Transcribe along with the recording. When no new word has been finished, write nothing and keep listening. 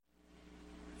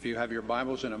If you have your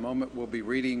Bibles, in a moment we'll be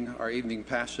reading our evening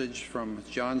passage from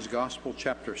John's Gospel,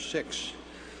 chapter 6.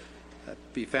 That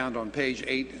be found on page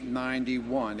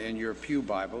 891 in your pew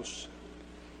Bibles.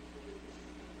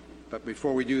 But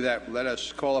before we do that, let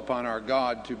us call upon our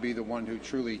God to be the one who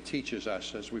truly teaches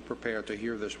us as we prepare to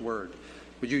hear this word.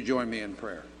 Would you join me in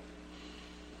prayer?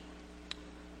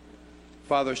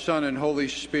 Father, Son, and Holy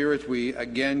Spirit, we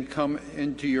again come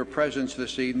into your presence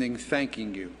this evening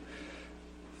thanking you.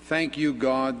 Thank you,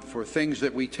 God, for things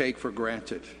that we take for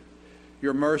granted.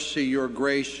 Your mercy, your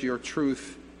grace, your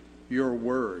truth, your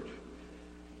word.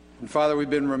 And Father, we've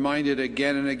been reminded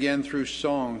again and again through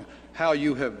song how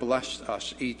you have blessed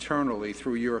us eternally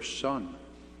through your Son.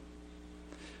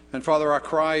 And Father, our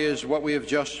cry is what we have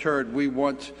just heard. We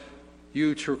want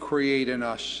you to create in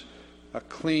us a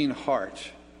clean heart,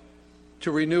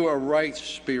 to renew a right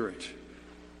spirit.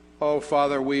 Oh,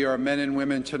 Father, we are men and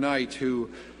women tonight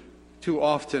who too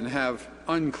often have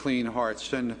unclean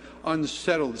hearts and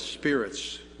unsettled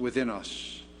spirits within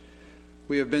us.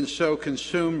 We have been so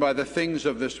consumed by the things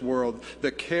of this world,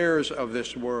 the cares of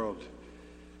this world,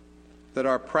 that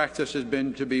our practice has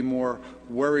been to be more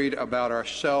worried about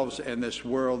ourselves and this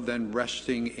world than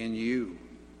resting in you.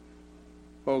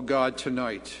 Oh God,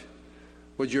 tonight,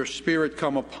 would your Spirit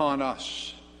come upon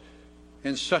us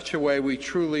in such a way we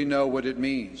truly know what it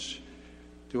means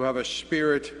to have a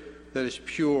spirit that is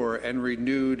pure and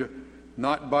renewed,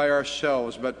 not by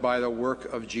ourselves, but by the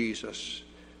work of Jesus.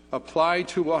 Applied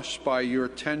to us by your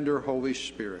tender Holy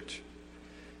Spirit.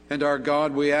 And our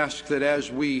God, we ask that as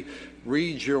we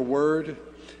read your word,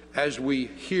 as we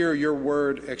hear your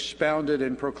word expounded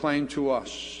and proclaimed to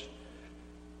us,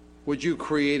 would you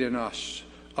create in us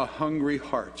a hungry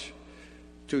heart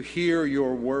to hear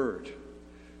your word,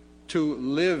 to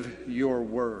live your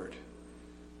word,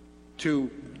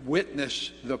 to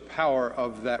witness the power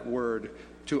of that word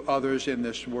to others in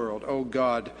this world. Oh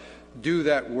God, do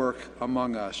that work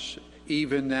among us.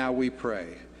 Even now we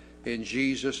pray. In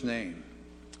Jesus' name,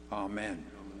 amen.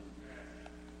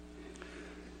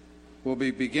 We'll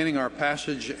be beginning our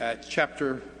passage at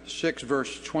chapter 6,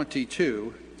 verse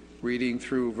 22, reading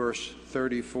through verse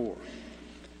 34.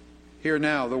 Hear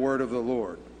now the word of the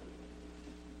Lord.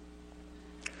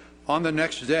 On the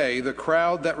next day, the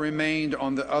crowd that remained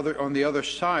on the other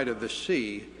side of the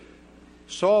sea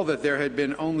saw that there had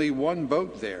been only one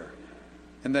boat there,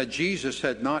 and that Jesus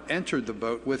had not entered the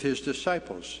boat with his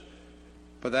disciples,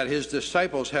 but that his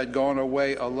disciples had gone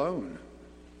away alone.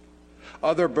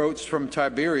 Other boats from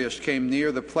Tiberias came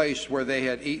near the place where they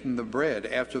had eaten the bread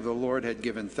after the Lord had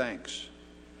given thanks.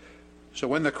 So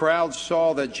when the crowd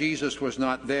saw that Jesus was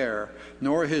not there,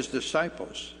 nor his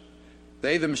disciples,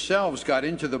 they themselves got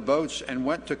into the boats and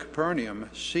went to Capernaum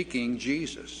seeking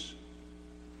Jesus.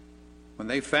 When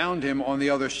they found him on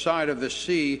the other side of the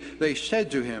sea, they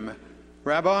said to him,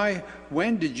 "Rabbi,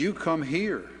 when did you come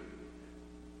here?"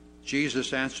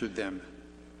 Jesus answered them,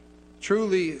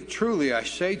 "Truly, truly, I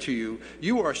say to you,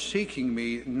 you are seeking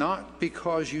me not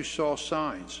because you saw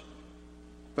signs,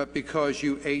 but because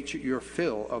you ate your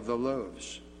fill of the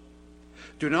loaves.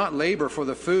 Do not labor for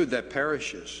the food that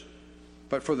perishes,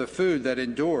 but for the food that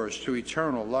endures to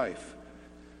eternal life,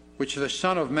 which the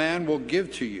Son of Man will give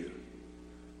to you.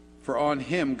 For on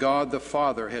him God the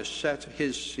Father has set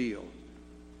his seal."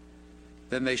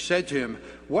 Then they said to him,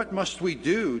 "What must we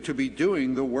do to be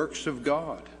doing the works of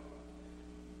God?"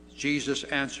 Jesus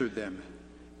answered them,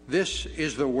 "This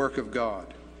is the work of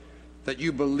God, that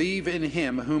you believe in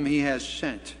him whom he has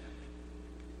sent."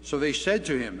 So they said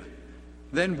to him,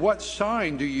 "Then what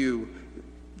sign do you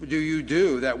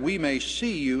do that we may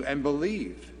see you and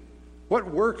believe? What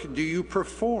work do you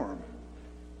perform?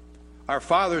 Our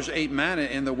fathers ate manna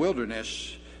in the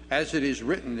wilderness, as it is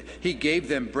written, he gave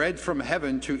them bread from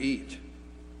heaven to eat."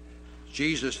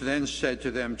 Jesus then said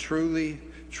to them, "Truly,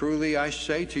 truly, I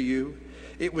say to you,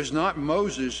 it was not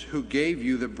Moses who gave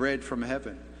you the bread from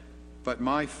heaven, but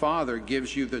my Father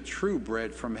gives you the true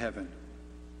bread from heaven.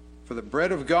 For the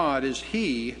bread of God is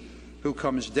he who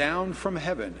comes down from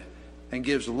heaven and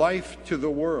gives life to the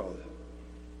world."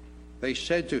 They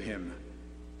said to him,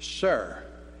 "Sir,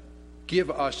 give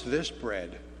us this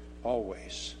bread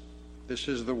always." This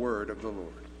is the word of the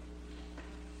Lord.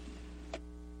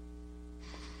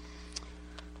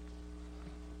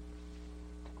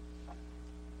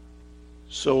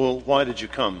 So why did you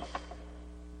come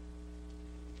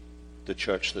to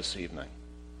church this evening?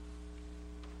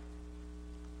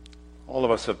 All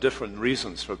of us have different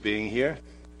reasons for being here.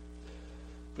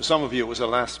 For some of you, it was a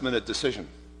last-minute decision.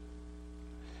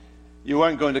 You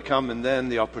weren't going to come, and then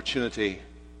the opportunity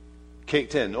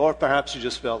kicked in. Or perhaps you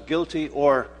just felt guilty,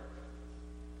 or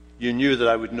you knew that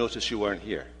I would notice you weren't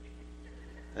here.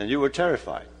 and you were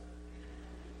terrified.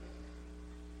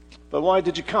 But why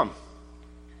did you come?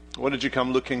 What did you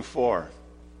come looking for?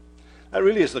 That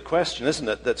really is the question, isn't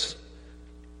it,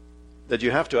 that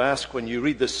you have to ask when you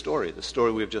read this story, the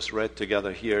story we've just read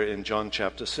together here in John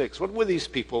chapter 6. What were these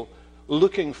people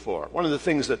looking for? One of the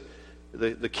things that,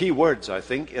 the key words, I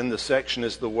think, in the section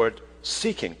is the word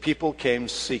seeking. People came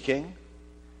seeking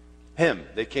him.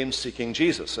 They came seeking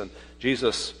Jesus. And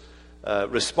Jesus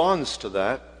responds to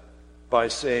that by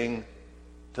saying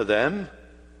to them,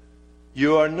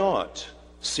 "You are not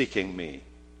seeking me."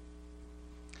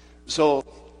 So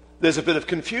there's a bit of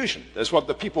confusion. There's what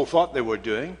the people thought they were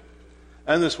doing,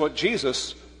 and there's what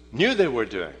Jesus knew they were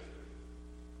doing.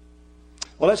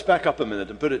 Well, let's back up a minute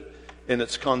and put it in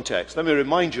its context. Let me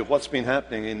remind you of what's been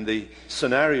happening in the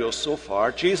scenario so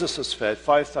far. Jesus has fed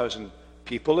 5,000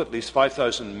 people, at least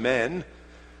 5,000 men,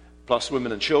 plus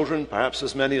women and children, perhaps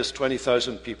as many as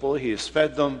 20,000 people. He has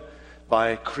fed them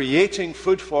by creating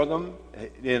food for them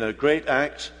in a great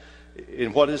act,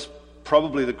 in what is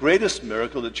probably the greatest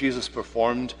miracle that Jesus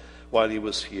performed while he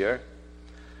was here.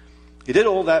 He did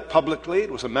all that publicly.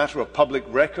 It was a matter of public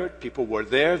record. People were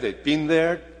there. They'd been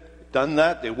there, done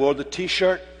that. They wore the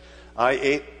T-shirt. I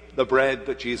ate the bread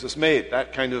that Jesus made.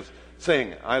 That kind of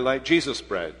thing. I like Jesus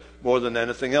bread more than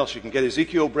anything else. You can get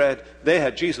Ezekiel bread. They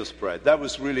had Jesus bread. That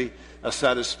was really a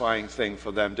satisfying thing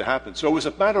for them to happen. So it was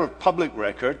a matter of public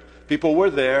record. People were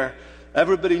there.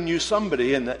 Everybody knew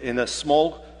somebody in a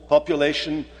small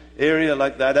population area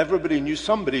like that. Everybody knew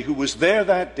somebody who was there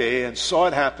that day and saw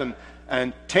it happen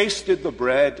and tasted the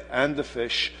bread and the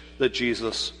fish that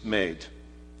Jesus made.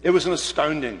 It was an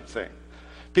astounding thing.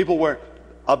 People were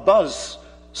abuzz,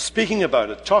 speaking about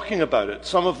it, talking about it.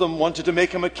 Some of them wanted to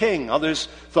make him a king. Others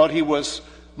thought he was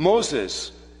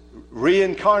Moses,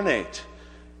 reincarnate.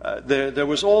 There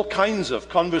was all kinds of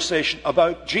conversation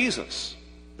about Jesus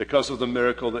because of the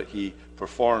miracle that he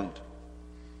performed.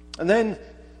 And then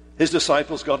his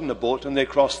disciples got in a boat and they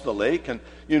crossed the lake. And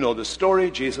you know the story.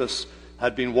 Jesus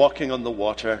had been walking on the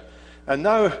water. And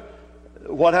now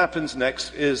what happens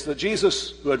next is that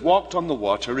Jesus, who had walked on the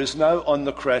water, is now on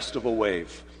the crest of a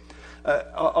wave.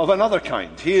 Of another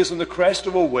kind. He is on the crest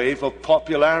of a wave of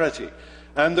popularity.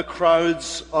 And the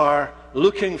crowds are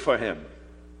looking for him.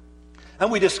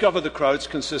 And we discover the crowds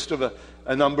consist of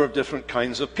a number of different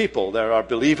kinds of people. There are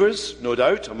believers, no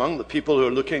doubt, among the people who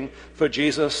are looking for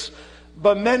Jesus.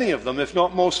 But many of them, if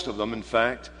not most of them, in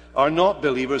fact, are not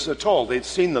believers at all. They'd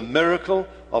seen the miracle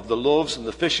of the loaves and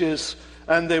the fishes,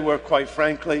 and they were, quite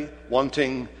frankly,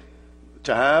 wanting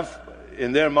to have,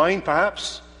 in their mind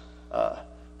perhaps,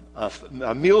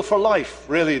 a meal for life.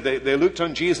 Really, they looked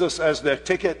on Jesus as their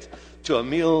ticket to a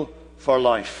meal for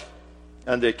life.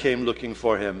 And they came looking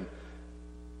for him,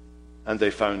 and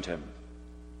they found him.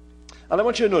 And I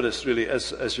want you to notice, really,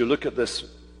 as you look at this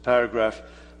paragraph,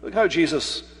 look how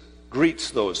Jesus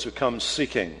greets those who come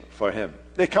seeking for him.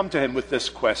 They come to him with this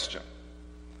question: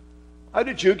 how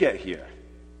did you get here?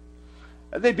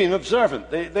 They'd been observant.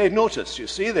 They noticed, you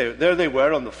see, there they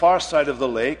were on the far side of the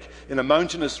lake in a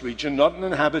mountainous region, not an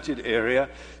inhabited area.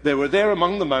 They were there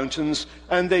among the mountains,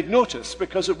 and they'd noticed,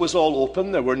 because it was all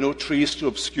open, there were no trees to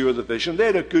obscure the vision. They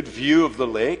had a good view of the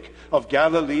lake, of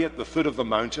Galilee at the foot of the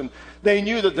mountain. They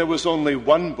knew that there was only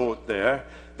one boat there.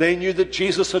 They knew that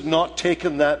Jesus had not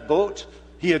taken that boat.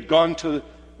 He had gone to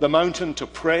the mountain to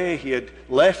pray. He had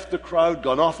left the crowd,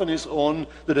 gone off on his own.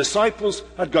 The disciples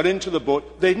had got into the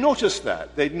boat. They'd noticed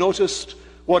that. They'd noticed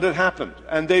what had happened,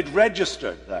 and they'd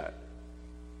registered that.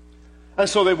 And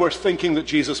so they were thinking that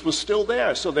Jesus was still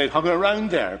there, so they'd hung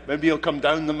around there. Maybe he'll come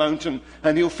down the mountain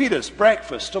and he'll feed us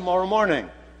breakfast tomorrow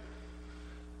morning.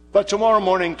 But tomorrow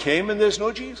morning came and there's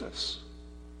no Jesus.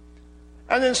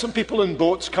 And then some people in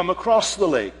boats come across the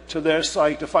lake to their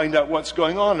side to find out what's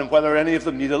going on and whether any of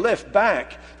them need a lift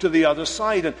back to the other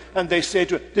side. And they say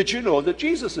to it, "Did you know that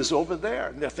Jesus is over there?"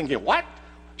 And they're thinking, "What?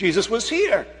 Jesus was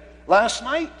here last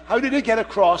night. How did he get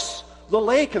across the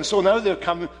lake?" And so now they're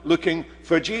coming looking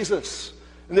for Jesus.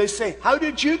 And they say, "How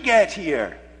did you get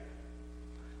here?"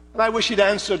 And I wish he'd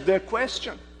answered their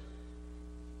question.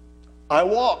 "I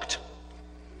walked."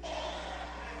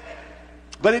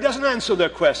 But he doesn't answer their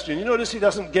question. You notice he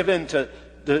doesn't give in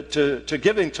to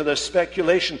giving to their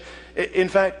speculation. In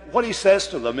fact, what he says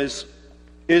to them is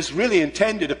really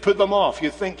intended to put them off.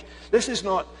 You think, this is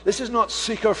not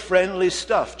seeker-friendly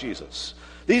stuff, Jesus.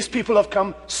 These people have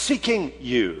come seeking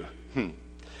you.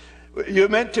 You're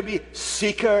meant to be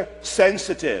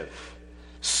seeker-sensitive,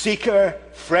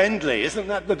 seeker-friendly. Isn't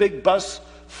that the big buzz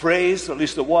phrase? At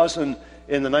least it was in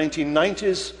the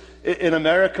 1990s. in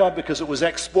America because it was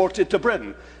exported to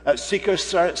Britain.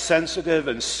 Seeker-sensitive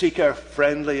and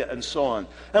seeker-friendly and so on.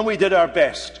 And we did our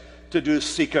best to do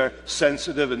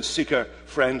seeker-sensitive and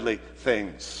seeker-friendly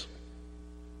things.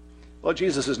 Well,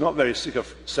 Jesus is not very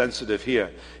seeker-sensitive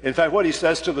here. In fact, what he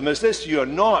says to them is this: you're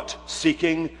not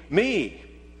seeking me,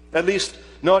 at least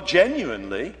not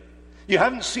genuinely. You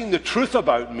haven't seen the truth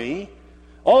about me.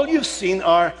 All you've seen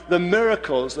are the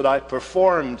miracles that I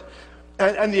performed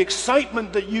and the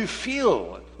excitement that you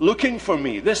feel looking for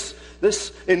me, this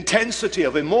intensity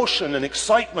of emotion and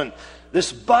excitement,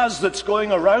 this buzz that's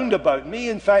going around about me.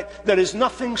 In fact, there is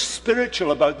nothing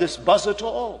spiritual about this buzz at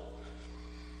all.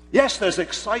 Yes, there's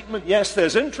excitement. Yes,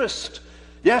 there's interest.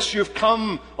 Yes, you've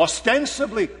come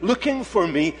ostensibly looking for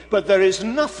me, but there is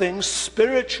nothing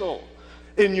spiritual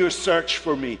in your search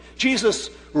for me. Jesus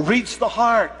reads the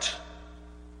heart.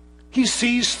 He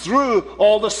sees through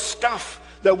all the stuff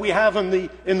that we have in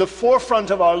the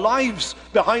forefront of our lives,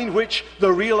 behind which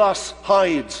the real us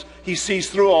hides. He sees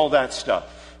through all that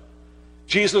stuff.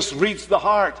 Jesus reads the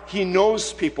heart. He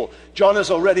knows people. John has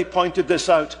already pointed this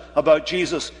out about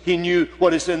Jesus. He knew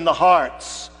what is in the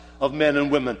hearts of men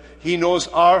and women. He knows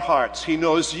our hearts. He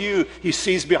knows you. He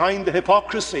sees behind the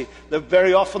hypocrisy,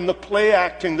 very often the play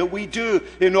acting that we do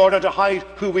in order to hide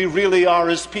who we really are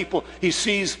as people. He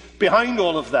sees behind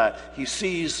all of that. He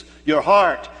sees your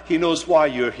heart. He knows why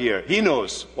you're here. He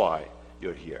knows why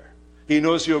you're here. He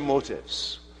knows your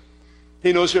motives.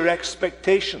 He knows your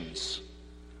expectations.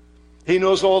 He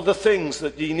knows all the things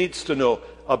that he needs to know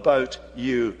about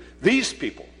you. These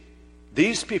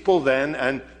people then,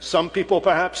 and some people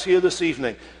perhaps here this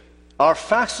evening, are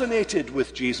fascinated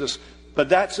with Jesus, but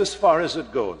that's as far as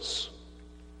it goes.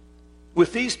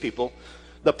 With these people,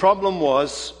 the problem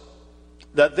was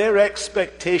that their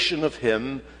expectation of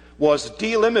him was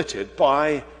delimited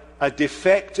by a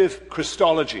defective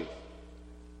Christology.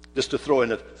 Just to throw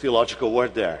in a theological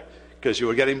word there, because you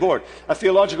were getting bored. A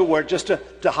theological word just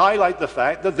to highlight the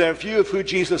fact that their view of who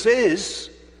Jesus is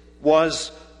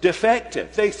was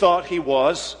defective. They thought he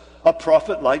was a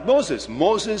prophet like Moses.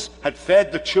 Moses had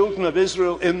fed the children of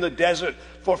Israel in the desert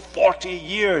for 40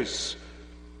 years.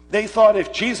 They thought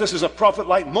if Jesus is a prophet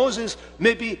like Moses,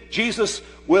 maybe Jesus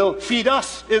will feed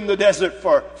us in the desert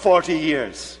for 40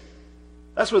 years.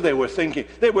 That's what they were thinking.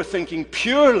 They were thinking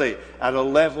purely at a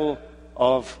level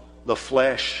of the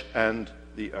flesh and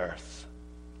the earth.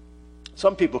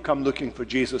 Some people come looking for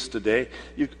Jesus today.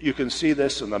 You can see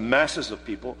this in the masses of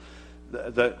people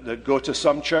that go to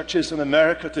some churches in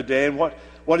America today, and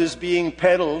what is being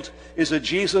peddled is a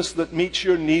Jesus that meets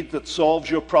your need, that solves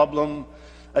your problem,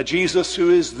 a Jesus who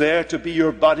is there to be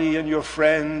your buddy and your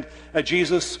friend, a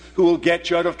Jesus who will get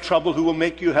you out of trouble, who will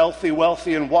make you healthy,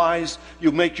 wealthy, and wise,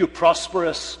 who'll make you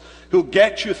prosperous, who'll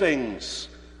get you things.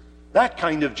 That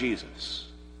kind of Jesus.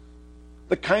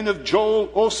 The kind of Joel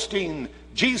Osteen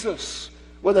Jesus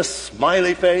with a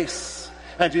smiley face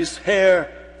and his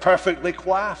hair perfectly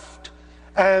coiffed.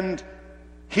 And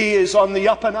he is on the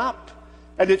up and up.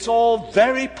 And it's all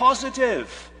very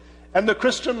positive. And the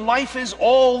Christian life is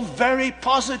all very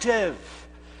positive.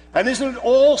 And isn't it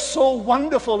all so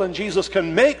wonderful? And Jesus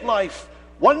can make life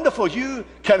wonderful. You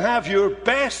can have your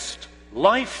best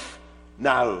life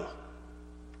now.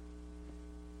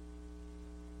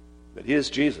 But here's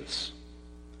Jesus.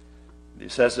 He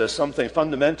says there's something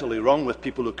fundamentally wrong with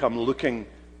people who come looking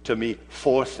to me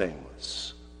for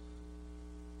things.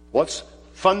 What's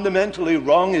fundamentally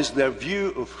wrong is their view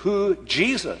of who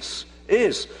Jesus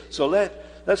is. So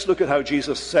let's look at how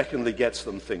Jesus secondly gets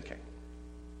them thinking.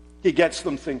 He gets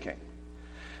them thinking.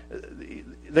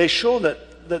 They show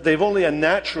that they've only a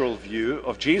natural view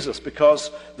of Jesus because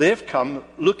they've come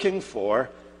looking for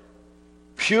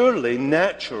purely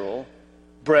natural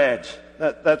bread.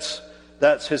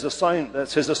 That's his assignment.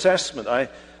 That's his assessment.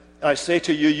 I say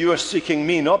to you, you are seeking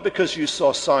me not because you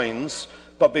saw signs,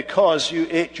 but because you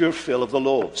ate your fill of the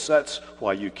loaves. That's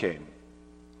why you came.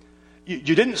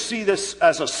 You didn't see this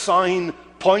as a sign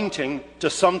pointing to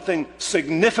something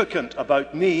significant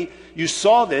about me. You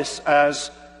saw this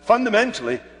as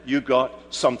fundamentally you got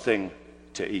something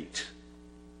to eat.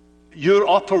 You're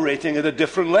operating at a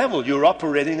different level. You're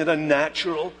operating at a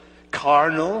natural,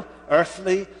 carnal,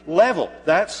 earthly level.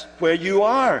 That's where you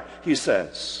are, he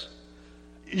says.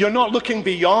 You're not looking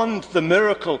beyond the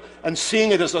miracle and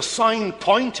seeing it as a sign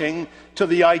pointing to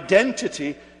the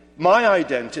identity, my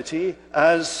identity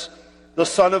as the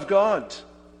Son of God.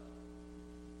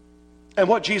 And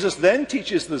what Jesus then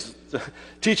teaches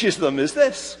them is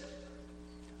this: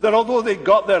 that although they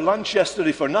got their lunch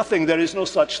yesterday for nothing, there is no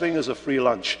such thing as a free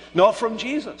lunch. Not from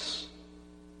Jesus.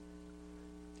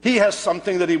 He has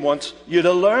something that he wants you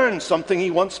to learn, something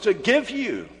he wants to give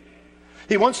you.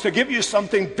 He wants to give you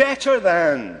something better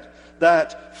than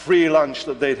that free lunch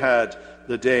that they'd had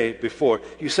the day before.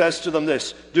 He says to them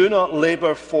this, do not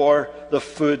labor for the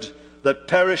food that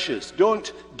perishes.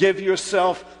 Don't give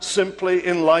yourself simply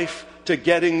in life to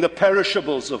getting the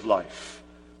perishables of life.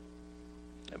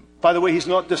 By the way, he's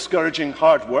not discouraging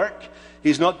hard work.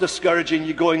 He's not discouraging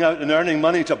you going out and earning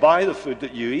money to buy the food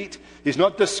that you eat. He's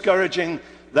not discouraging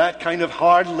that kind of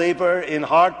hard labor in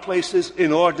hard places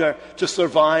in order to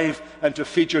survive and to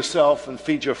feed yourself and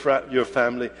feed your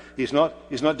family. He's not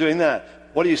doing that.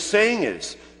 What he's saying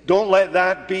is, don't let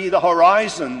that be the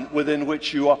horizon within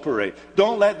which you operate.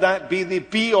 Don't let that be the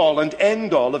be-all and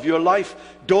end-all of your life.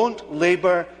 Don't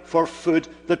labor for food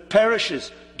that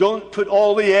perishes. Don't put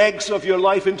all the eggs of your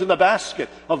life into the basket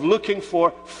of looking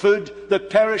for food that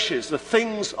perishes, the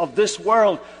things of this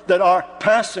world that are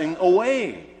passing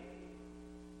away.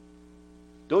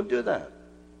 Don't do that.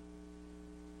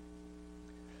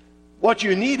 What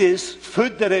you need is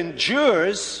food that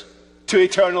endures to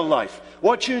eternal life.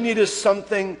 What you need is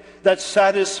something that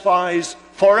satisfies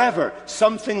forever,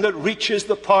 something that reaches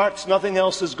the parts nothing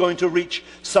else is going to reach,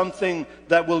 something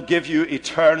that will give you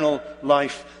eternal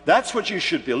life. That's what you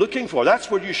should be looking for. That's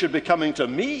what you should be coming to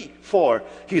me for,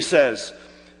 he says.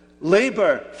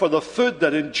 Labor for the food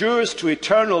that endures to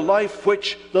eternal life,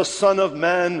 which the Son of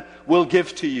Man will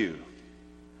give to you.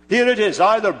 Here it is,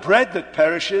 either bread that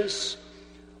perishes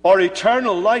or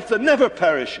eternal life that never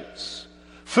perishes.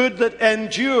 Food that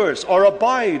endures or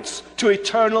abides to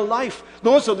eternal life.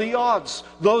 Those are the odds.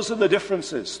 Those are the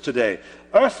differences today.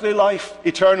 Earthly life,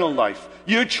 eternal life.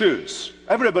 You choose.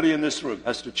 Everybody in this room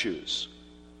has to choose.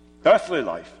 Earthly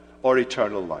life or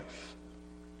eternal life.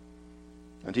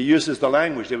 And he uses the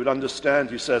language they would understand.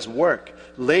 He says, work,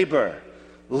 labor.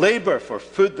 Labor for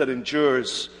food that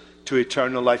endures to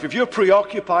eternal life. If you're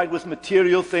preoccupied with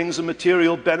material things and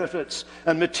material benefits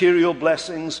and material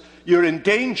blessings, you're in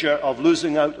danger of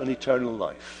losing out on eternal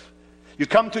life. You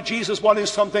come to Jesus wanting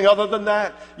something other than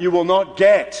that, you will not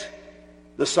get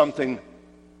the something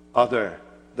other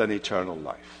than eternal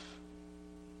life.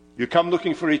 You come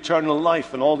looking for eternal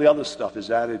life and all the other stuff is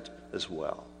added as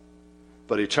well.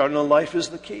 But eternal life is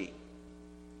the key.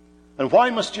 And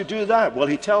why must you do that? Well,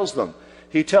 he tells them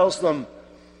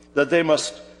that they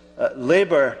must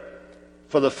labor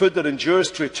for the food that endures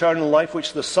to eternal life,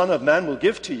 which the Son of Man will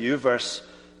give to you, verse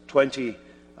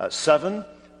 27,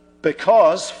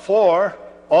 because for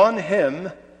on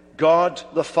him God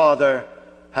the Father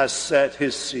has set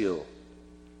his seal.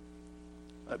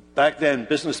 Back then,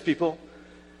 business people,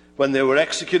 when they were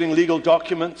executing legal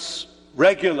documents,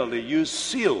 regularly used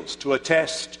seals to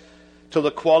attest to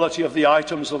the quality of the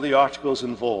items or the articles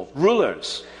involved.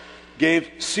 Rulers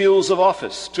gave seals of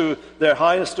office to their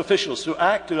highest officials who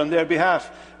acted on their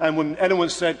behalf. And when anyone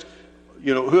said,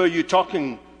 who are you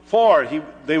talking for?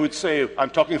 They would say, I'm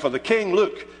talking for the king,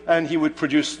 look. And he would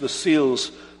produce the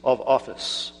seals of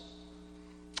office.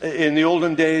 In the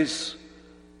olden days,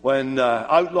 when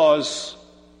outlaws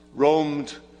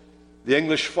roamed the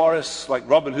English forests like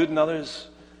Robin Hood and others,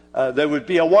 there would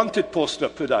be a wanted poster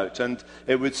put out. And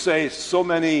it would say so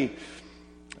many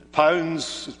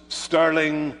pounds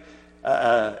sterling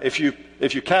if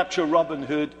you capture Robin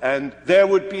Hood, and there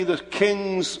would be the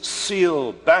king's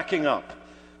seal backing up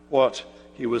what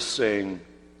he was saying.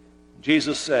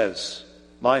 Jesus says,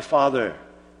 my Father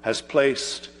has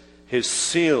placed his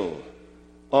seal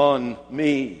on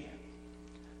me.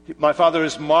 My Father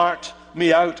has marked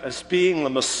me out as being the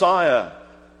Messiah,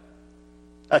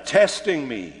 attesting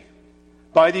me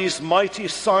by these mighty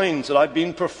signs that I've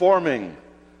been performing.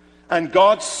 And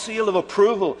God's seal of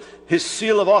approval, his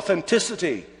seal of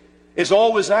authenticity, is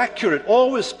always accurate,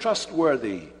 always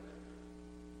trustworthy.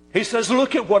 He says,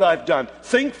 look at what I've done.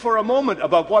 Think for a moment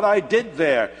about what I did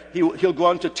there. He'll go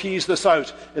on to tease this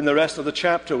out in the rest of the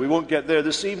chapter. We won't get there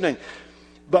this evening.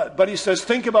 But he says,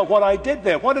 think about what I did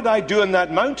there. What did I do in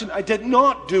that mountain? I did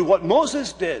not do what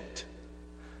Moses did.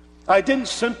 I didn't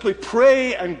simply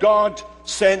pray and God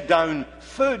sent down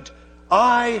food.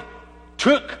 I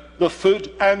took the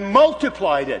food and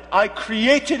multiplied it. I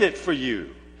created it for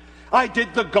you. I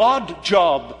did the God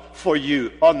job for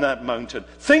you on that mountain.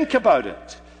 Think about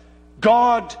it.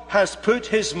 God has put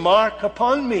his mark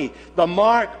upon me, the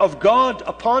mark of God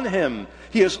upon him.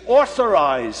 He has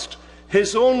authorized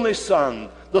his only Son,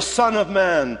 the Son of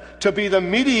Man, to be the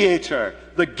mediator,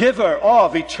 the giver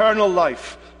of eternal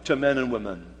life to men and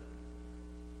women.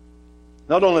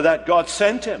 Not only that, God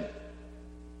sent him.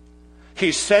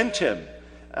 He sent him.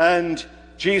 And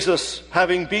Jesus,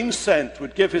 having been sent,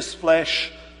 would give his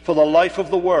flesh for the life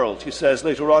of the world, he says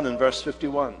later on in verse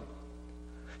 51.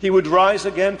 He would rise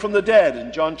again from the dead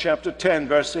in John chapter 10,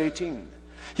 verse 18.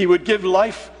 He would give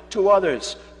life to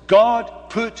others. God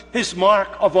put his mark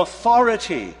of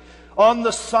authority on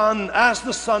the Son as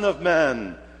the Son of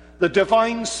Man, the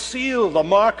divine seal, the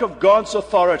mark of God's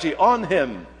authority on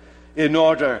him, in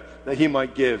order that he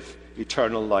might give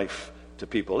eternal life to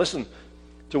people. Listen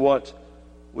to what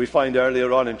we find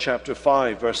earlier on in chapter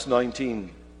 5, verse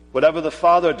 19. Whatever the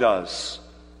Father does,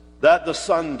 that the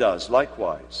Son does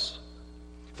likewise.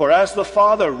 For as the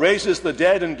Father raises the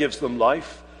dead and gives them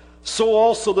life, so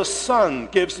also the Son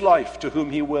gives life to whom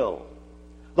he will.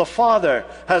 The Father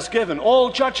has given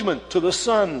all judgment to the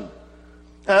Son.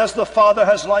 As the Father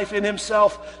has life in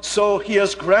himself, so he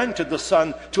has granted the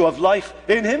Son to have life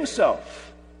in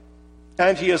himself.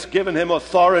 And he has given him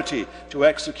authority to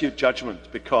execute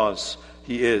judgment, because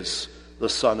he is the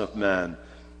Son of Man.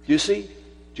 You see,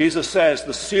 Jesus says,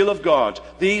 the seal of God,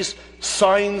 these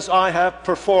signs I have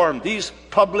performed, these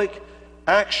public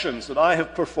actions that I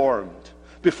have performed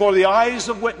before the eyes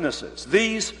of witnesses,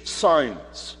 these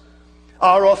signs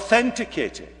are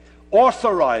authenticating,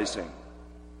 authorizing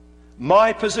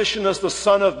my position as the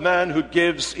Son of Man who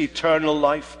gives eternal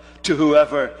life to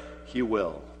whoever he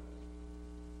will.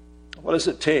 What does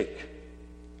it take?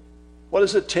 What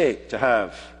does it take to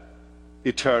have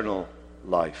eternal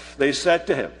life? They said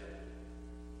to him,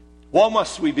 what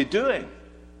must we be doing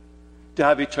to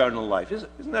have eternal life?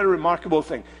 Isn't that a remarkable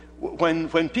thing? When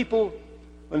people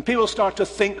start to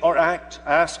think or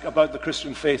ask about the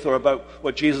Christian faith or about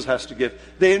what Jesus has to give,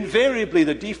 they invariably,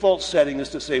 the default setting is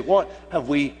to say, what have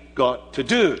we got to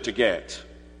do to get?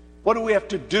 What do we have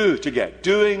to do to get?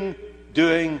 Doing.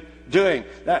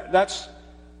 That's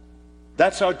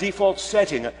our default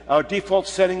setting. Our default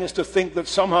setting is to think that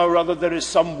somehow or other there is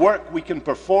some work we can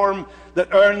perform that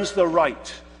earns the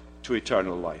right to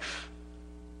eternal life.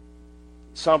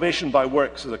 Salvation by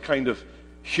works is a kind of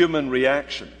human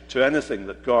reaction to anything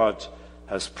that God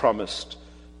has promised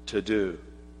to do.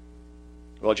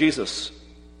 Well, Jesus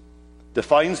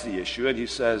defines the issue and he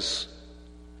says,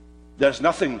 there's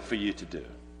nothing for you to do.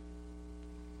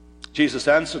 Jesus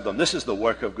answered them, this is the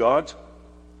work of God.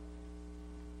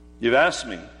 You've asked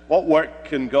me, what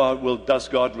work does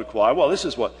God require? Well, this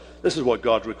is what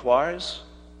God requires.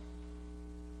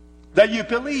 That you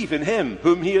believe in him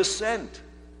whom he has sent.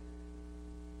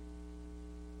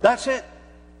 That's it.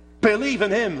 Believe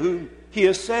in him whom he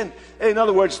has sent. In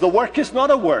other words, the work is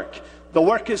not a work. The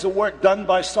work is a work done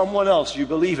by someone else. You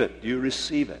believe it. You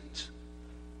receive it.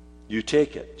 You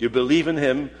take it. You believe in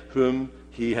him whom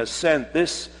he has sent.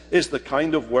 This is the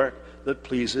kind of work that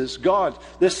pleases God.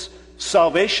 This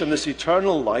salvation, this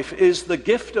eternal life, is the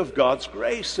gift of God's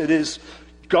grace. It is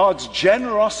God's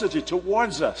generosity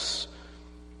towards us.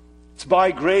 It's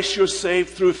by grace you're saved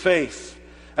through faith.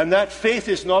 And that faith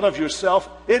is not of yourself.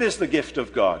 It is the gift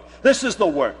of God. This is the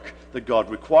work that God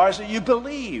requires, that you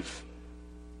believe.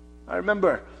 I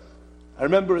remember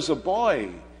as a boy,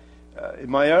 in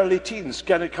my early teens,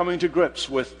 kind of coming to grips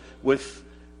with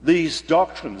these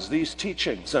doctrines, these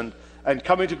teachings, and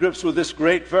coming to grips with this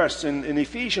great verse in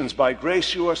Ephesians, by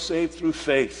grace you are saved through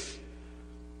faith.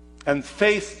 And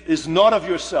faith is not of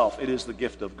yourself, it is the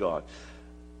gift of God.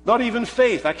 Not even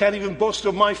faith. I can't even boast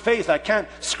of my faith. I can't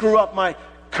screw up my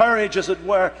courage, as it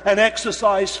were, and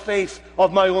exercise faith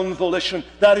of my own volition.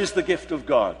 That is the gift of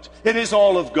God. It is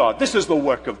all of God. This is the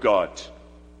work of God,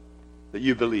 that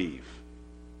you believe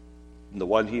in the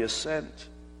one he has sent.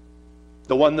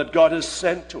 The one that God has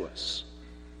sent to us.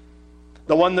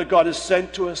 The one that God has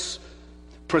sent to us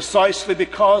precisely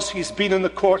because he's been in the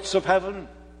courts of heaven.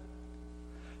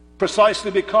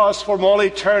 Precisely because from all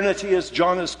eternity, as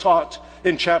John has taught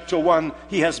in chapter 1,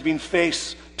 he has been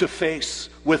face to face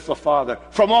with the Father.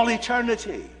 From all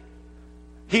eternity.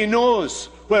 He knows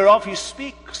whereof he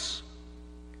speaks.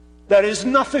 There is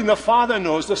nothing the Father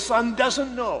knows the Son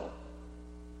doesn't know.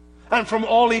 And from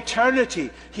all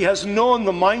eternity, he has known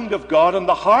the mind of God and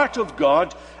the heart of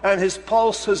God, and his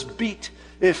pulse has beat.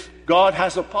 If God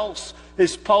has a pulse,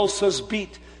 his pulse has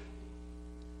beat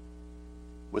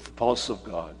with the pulse of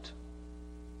God.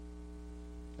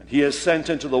 And he has sent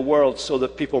into the world so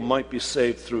that people might be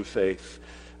saved through faith.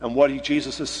 And what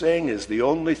Jesus is saying is, the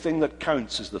only thing that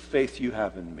counts is the faith you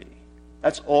have in me.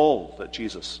 That's all that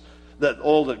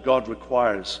God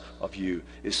requires of you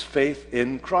is faith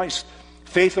in Christ.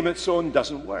 Faith on its own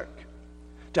doesn't work.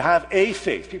 To have a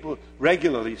faith, people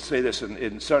regularly say this,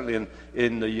 certainly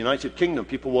in the United Kingdom,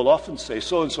 people will often say,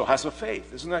 so-and-so has a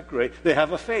faith. Isn't that great? They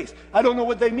have a faith. I don't know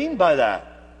what they mean by that.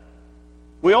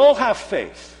 We all have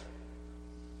faith.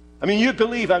 I mean, you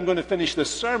believe I'm going to finish this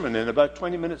sermon in about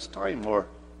 20 minutes' time, or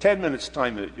 10 minutes'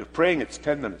 time. You're praying, it's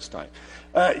 10 minutes' time.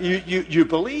 You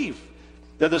believe.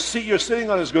 that the seat you're sitting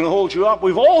on is going to hold you up.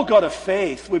 We've all got a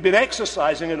faith. We've been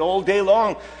exercising it all day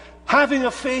long. Having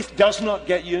a faith does not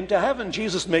get you into heaven.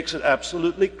 Jesus makes it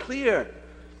absolutely clear.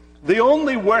 The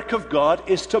only work of God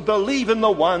is to believe in the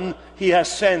one he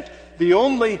has sent. The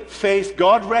only faith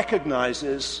God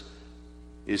recognizes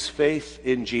is faith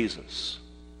in Jesus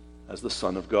as the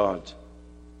Son of God.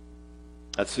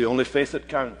 That's the only faith that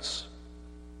counts.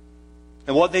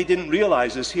 And what they didn't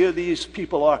realize is here these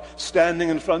people are standing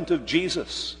in front of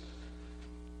Jesus.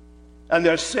 And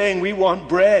they're saying, we want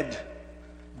bread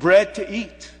to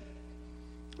eat.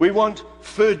 We want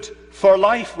food for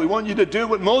life. We want you to do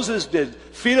what Moses did.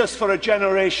 Feed us for a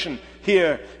generation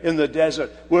here in the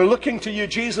desert. We're looking to you,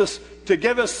 Jesus, to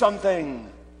give us something.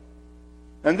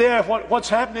 And there, what's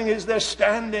happening is they're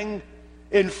standing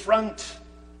in front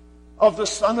of the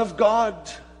Son of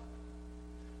God.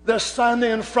 They're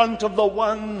standing in front of the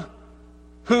one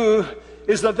who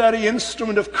is the very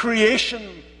instrument of creation,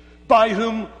 by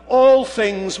whom all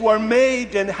things were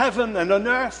made in heaven and on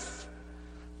earth.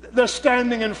 They're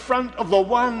standing in front of the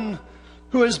one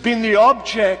who has been the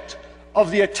object of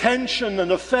the attention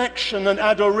and affection and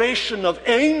adoration of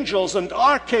angels and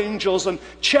archangels and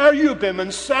cherubim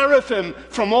and seraphim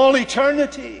from all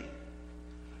eternity.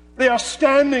 They are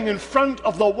standing in front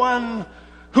of the one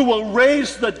who will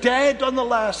raise the dead on the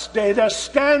last day. They're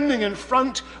standing in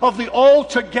front of the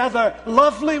altogether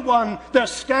lovely one. They're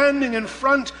standing in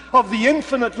front of the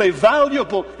infinitely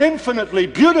valuable, infinitely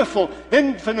beautiful,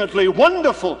 infinitely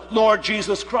wonderful Lord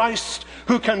Jesus Christ,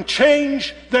 who can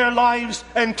change their lives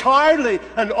entirely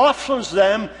and offers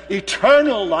them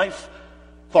eternal life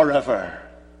forever.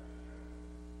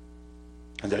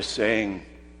 And they're saying,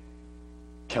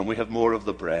 can we have more of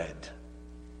the bread?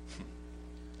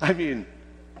 I mean,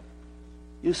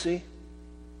 you see,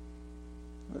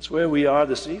 that's where we are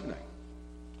this evening,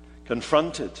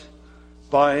 confronted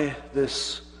by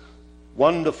this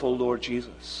wonderful Lord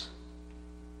Jesus.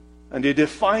 And he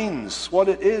defines what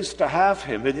it is to have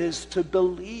him. It is to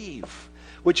believe,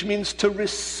 which means to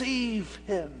receive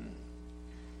him.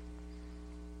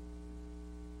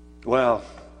 Well,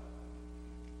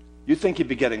 you'd think he'd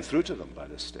be getting through to them by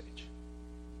this stage.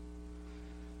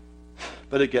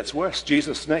 But it gets worse.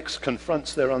 Jesus next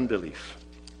confronts their unbelief.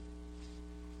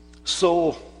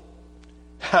 So,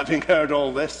 having heard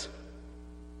all this,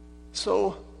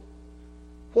 so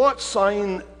what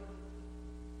sign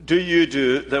do you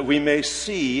do that we may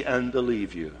see and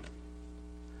believe you?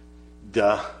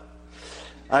 Duh.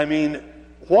 I mean,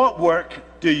 what work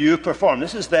do you perform?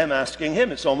 This is them asking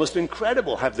him. It's almost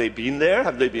incredible. Have they been there?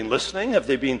 Have they been listening? Have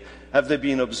they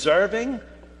been observing?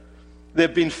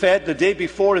 They've been fed the day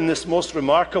before in this most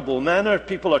remarkable manner.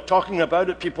 People are talking about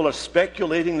it. People are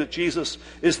speculating that Jesus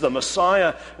is the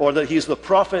Messiah or that he's the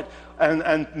prophet,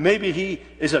 and maybe he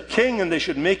is a king and they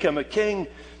should make him a king.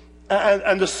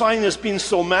 And the sign has been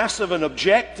so massive and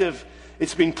objective.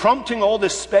 It's been prompting all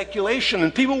this speculation,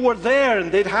 and people were there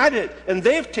and they'd had it and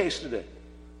they've tasted it.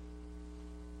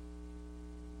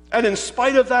 And in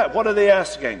spite of that, what are they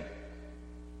asking?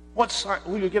 What sign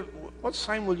will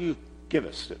you give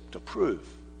us to prove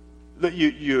that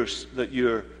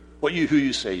you're who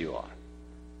you say you are?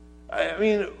 I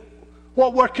mean,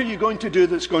 what work are you going to do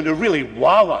that's going to really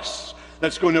wow us,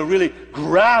 that's going to really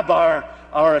grab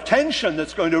our attention,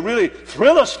 that's going to really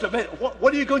thrill us to bit?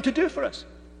 What are you going to do for us?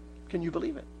 Can you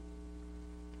believe it?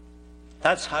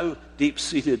 That's how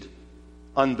deep-seated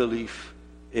unbelief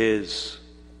is.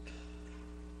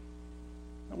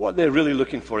 What they're really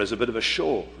looking for is a bit of a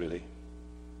show, really.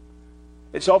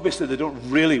 It's obvious that they don't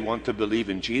really want to believe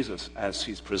in Jesus as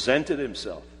he's presented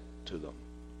himself to them.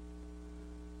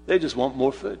 They just want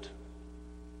more food.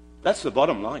 That's the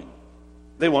bottom line.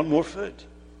 They want more food.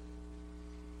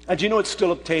 And you know, it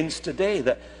still obtains today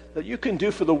that you can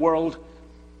do for the world,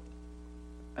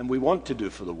 and we want to do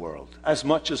for the world, as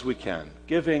much as we can,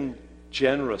 giving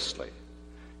generously,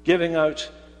 giving out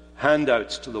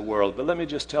handouts to the world. But let me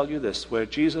just tell you this, where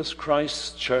Jesus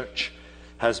Christ's church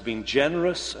has been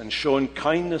generous and shown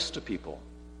kindness to people,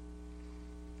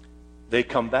 they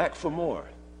come back for more.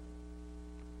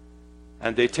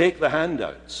 And they take the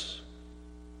handouts.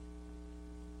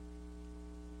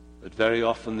 But very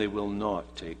often they will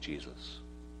not take Jesus.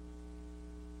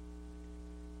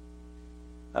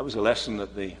 That was a lesson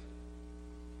that the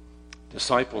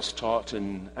disciples taught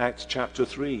in Acts chapter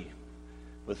 3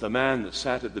 with the man that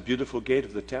sat at the beautiful gate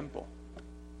of the temple.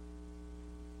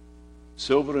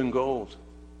 Silver and gold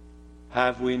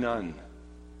have we none,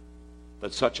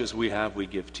 but such as we have we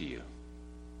give to you.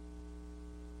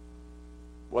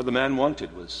 What the man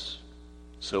wanted was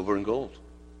silver and gold.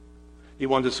 He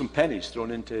wanted some pennies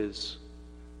thrown into his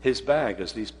his bag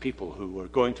as these people who were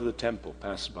going to the temple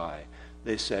passed by.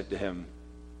 They said to him,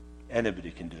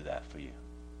 anybody can do that for you.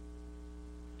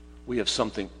 We have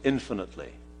something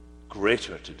infinitely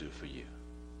greater to do for you.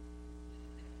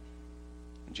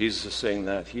 And Jesus is saying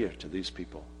that here to these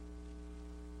people.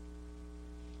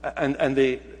 And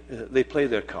they play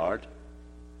their card.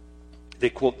 They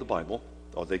quote the Bible,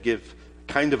 or they give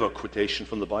kind of a quotation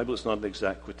from the Bible. It's not an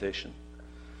exact quotation.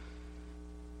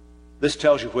 This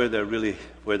tells you where they're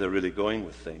really going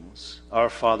with things. Our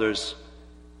fathers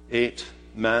ate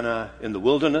manna in the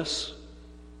wilderness.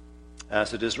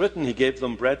 As it is written, he gave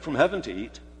them bread from heaven to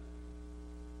eat.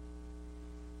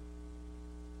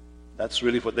 That's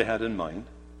really what they had in mind.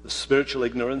 The spiritual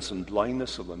ignorance and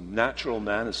blindness of the natural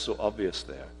man is so obvious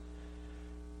there.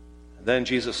 And then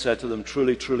Jesus said to them,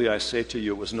 truly, truly, I say to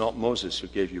you, it was not Moses who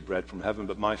gave you bread from heaven,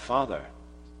 but my Father.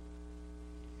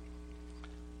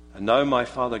 And now my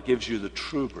Father gives you the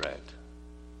true bread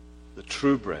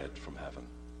from heaven.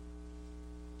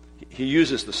 He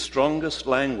uses the strongest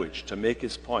language to make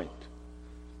his point.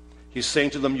 He's saying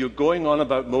to them, you're going on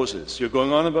about Moses. You're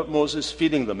going on about Moses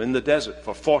feeding them in the desert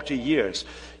for 40 years.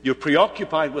 You're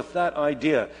preoccupied with that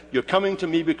idea. You're coming to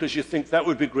me because you think that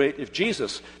would be great if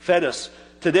Jesus fed us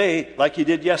today like he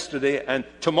did yesterday and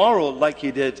tomorrow like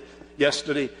he did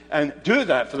yesterday, and do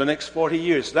that for the next 40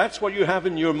 years. That's what you have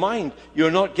in your mind.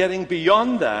 You're not getting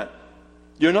beyond that.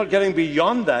 You're not getting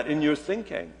beyond that in your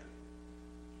thinking.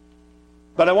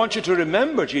 But I want you to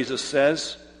remember, Jesus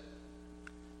says,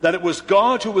 that it was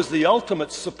God who was the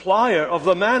ultimate supplier of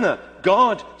the manna.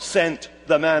 God sent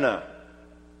the manna.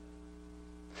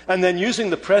 And then using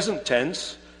the present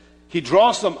tense, he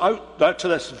draws them out to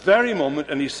this very moment,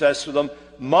 and he says to them,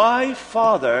 my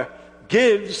Father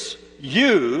gives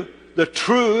you the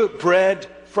true bread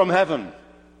from heaven.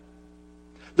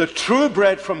 The true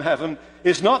bread from heaven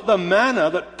is not the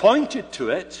manna that pointed to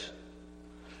it,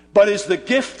 but is the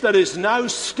gift that is now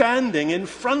standing in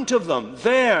front of them,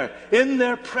 there, in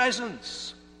their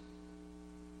presence.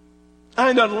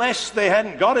 And unless they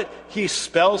hadn't got it, he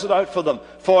spells it out for them.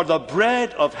 For the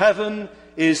bread of heaven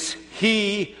is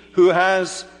he who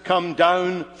has come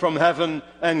down from heaven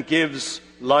and gives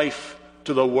life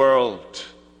to the world.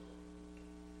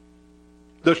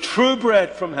 The true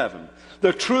bread from heaven,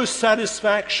 the true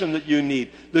satisfaction that you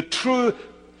need, the true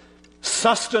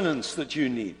sustenance that you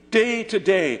need day to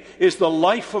day is the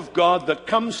life of God that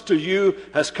comes to you,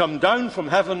 has come down from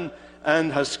heaven,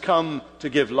 and has come to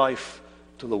give life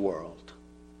to the world.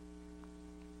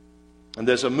 And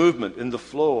there's a movement in the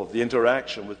flow of the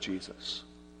interaction with Jesus.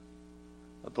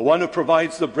 That the one who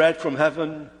provides the bread from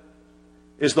heaven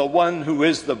is the one who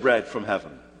is the bread from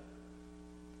heaven.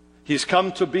 He's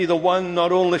come to be the one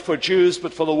not only for Jews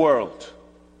but for the world.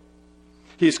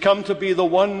 He's come to be the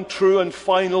one true and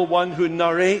final one who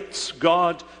narrates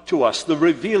God to us, the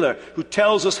revealer, who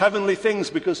tells us heavenly things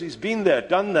because he's been there,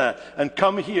 done that, and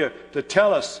come here to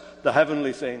tell us the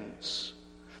heavenly things.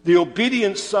 The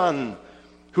obedient Son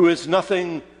who is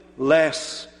nothing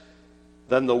less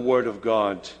than the Word of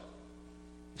God.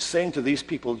 He's saying to these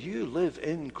people, you live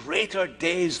in greater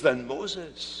days than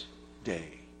Moses' day.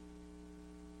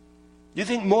 You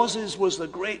think Moses was the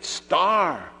great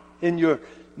star in your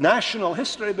national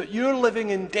history, but you're living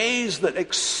in days that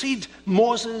exceed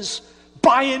Moses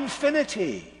by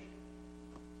infinity.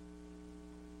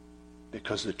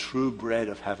 Because the true bread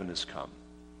of heaven has come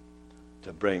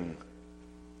to bring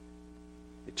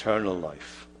eternal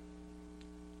life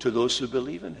to those who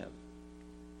believe in him.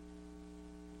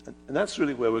 And that's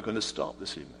really where we're going to stop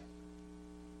this evening.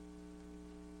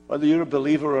 Whether you're a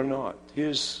believer or not,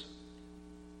 here's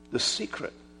the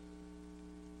secret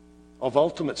of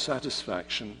ultimate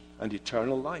satisfaction and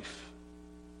eternal life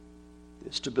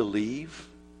is to believe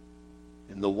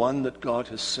in the one that God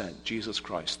has sent, Jesus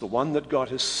Christ, the one that God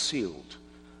has sealed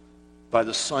by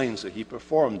the signs that he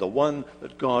performed, the one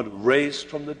that God raised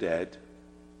from the dead,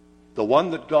 the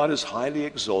one that God has highly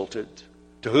exalted,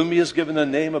 to whom he has given a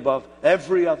name above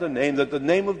every other name, that the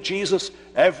name of Jesus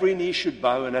every knee should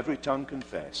bow and every tongue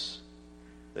confess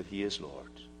that he is Lord.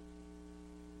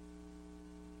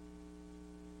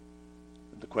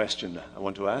 The question I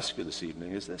want to ask you this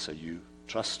evening is this: are you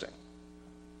trusting?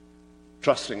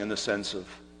 Trusting in the sense of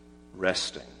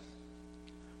resting.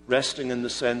 Resting in the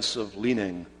sense of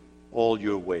leaning all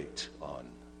your weight on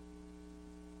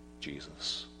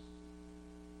Jesus.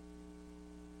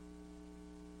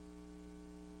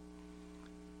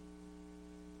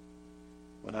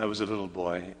 When I was a little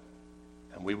boy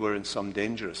and we were in some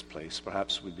dangerous place,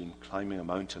 perhaps we'd been climbing a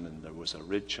mountain and there was a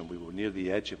ridge and we were near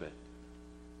the edge of it,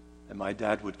 and my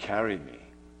dad would carry me,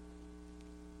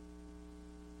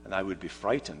 and I would be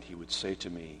frightened. He would say to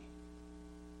me,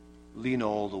 Lean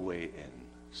all the way in,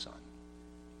 son.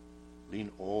 Lean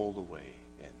all the way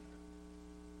in.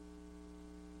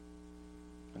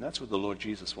 And that's what the Lord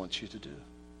Jesus wants you to do.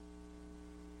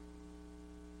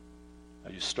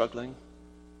 Are you struggling?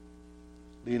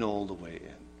 Lean all the way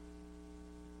in.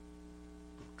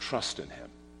 Trust in him.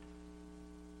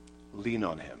 Lean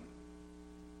on him.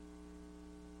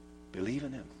 Believe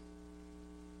in him.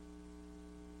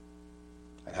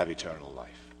 And have eternal life.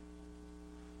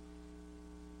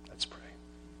 Let's pray.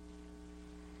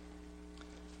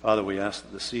 Father, we ask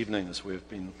that this evening, as we've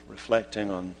been reflecting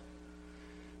on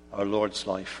our Lord's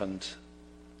life and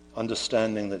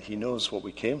understanding that he knows what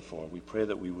we came for, we pray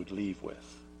that we would leave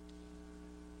with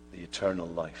the eternal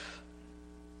life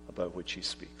about which he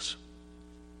speaks.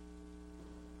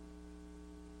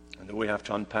 And that we have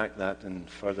to unpack that in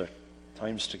further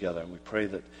times together. And we pray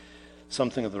that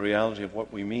something of the reality of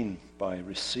what we mean by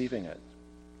receiving it,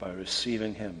 by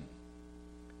receiving him,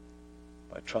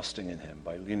 by trusting in him,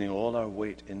 by leaning all our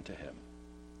weight into him,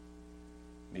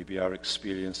 may be our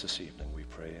experience this evening, we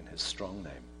pray in his strong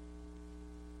name.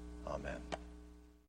 Amen.